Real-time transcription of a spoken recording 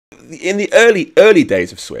in the early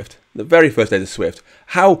days of Swift, the very first days of Swift,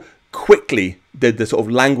 how quickly did the sort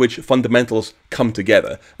of language fundamentals come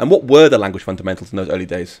together? And what were the language fundamentals in those early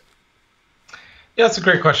days? Yeah, that's a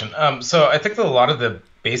great question. So I think that a lot of the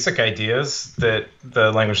basic ideas that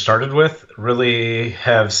the language started with really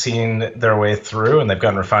have seen their way through, and they've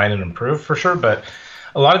gotten refined and improved for sure. But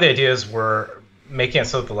a lot of the ideas were making it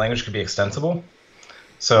so that the language could be extensible.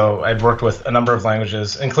 So I'd worked with a number of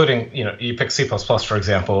languages, including, you pick C++, for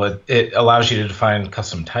example. It allows you to define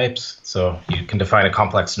custom types. So you can define a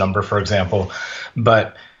complex number, for example.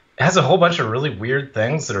 But it has a whole bunch of really weird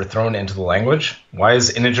things that are thrown into the language. Why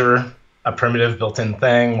is integer a primitive built-in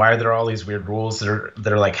thing? Why are there all these weird rules that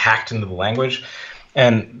are like hacked into the language?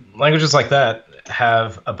 And languages like that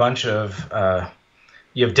have a bunch of,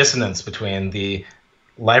 you have dissonance between the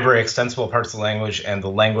library extensible parts of the language and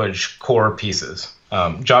the language core pieces.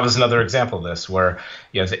 Java is another example of this, where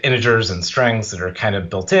you have the integers and strings that are kind of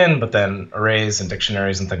built in, but then arrays and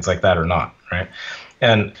dictionaries and things like that are not, right?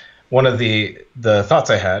 And one of the thoughts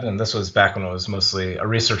I had, and this was back when it was mostly a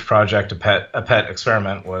research project, a pet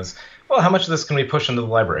experiment, was, well, how much of this can we push into the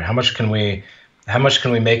library? How much can we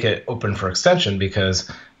make it open for extension? Because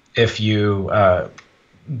if you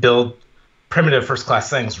build primitive first-class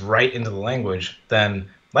things right into the language, then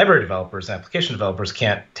library developers and application developers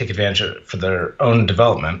can't take advantage of it for their own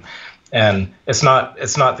development. And it's not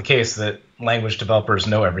the case that language developers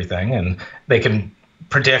know everything and they can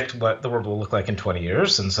predict what the world will look like in 20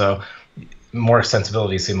 years. And so more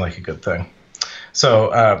extensibility seemed like a good thing.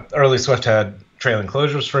 So early Swift had trailing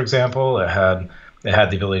closures, for example. It had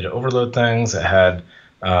the ability to overload things. It had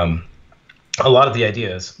a lot of the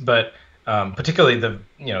ideas, but particularly the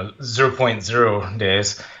 0.0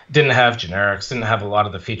 days didn't have generics, didn't have a lot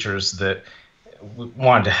of the features that we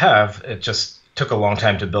wanted to have. It just took a long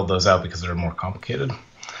time to build those out because they're more complicated.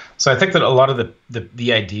 So I think that a lot of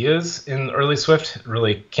the ideas in early Swift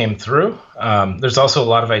really came through. There's also a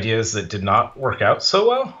lot of ideas that did not work out so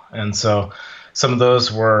well, and so some of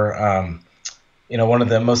those were, one of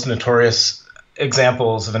the most notorious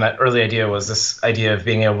examples of an early idea was this idea of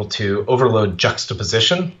being able to overload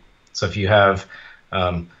juxtaposition. So if you have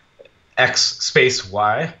X space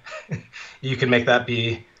Y, you can make that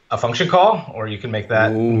be a function call, or you can make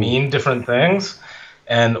that mean different things.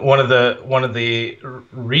 And one of the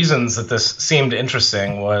reasons that this seemed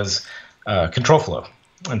interesting was control flow.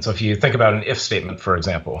 And so if you think about an if statement, for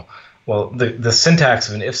example, well, the syntax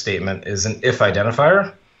of an if statement is an if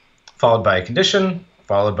identifier followed by a condition,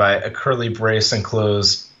 followed by a curly brace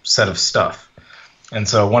enclosed set of stuff. And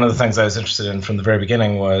so one of the things I was interested in from the very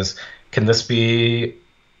beginning was, can this be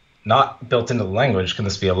not built into the language? Can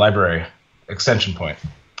this be a library extension point?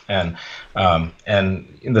 And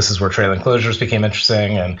this is where trailing closures became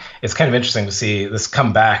interesting. And it's kind of interesting to see this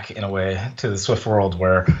come back in a way to the Swift world,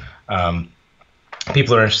 where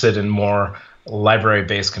people are interested in more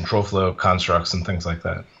library-based control flow constructs and things like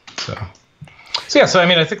that. So I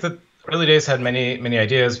mean, I think that early days had many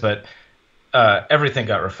ideas, but everything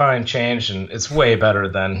got refined, changed, and it's way better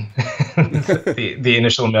than the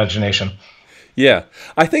initial imagination. Yeah,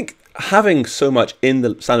 I think having so much in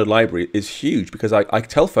the standard library is huge, because I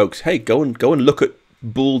tell folks, hey, go and look at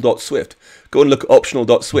bool.swift, go and look at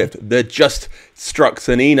optional.swift. They're just structs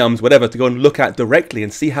and enums, whatever, to go and look at directly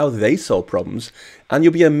and see how they solve problems. And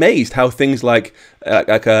you'll be amazed how things like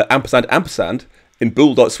ampersand in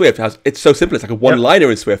bool.swift it's so simple. It's like a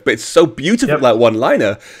one-liner in Swift, but it's so beautiful, that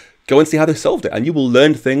one-liner. Go and see how they solved it, and you will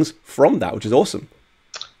learn things from that, which is awesome.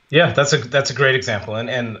 Yeah, that's a great example,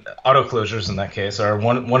 and auto closures in that case are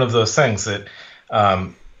one of those things that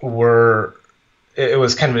it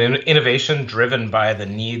was kind of an innovation driven by the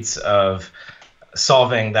needs of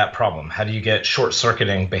solving that problem. How do you get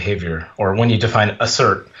short-circuiting behavior? Or when you define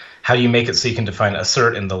assert, how do you make it so you can define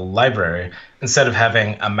assert in the library instead of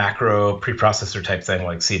having a macro preprocessor type thing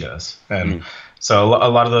like C does? And so a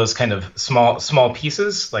lot of those kind of small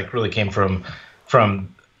pieces like really came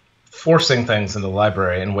from forcing things in the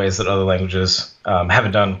library in ways that other languages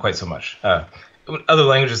haven't done quite so much. Other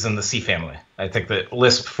languages in the C family. I think that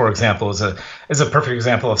Lisp, for example, is a perfect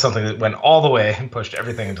example of something that went all the way and pushed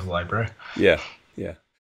everything into the library. Yeah, yeah.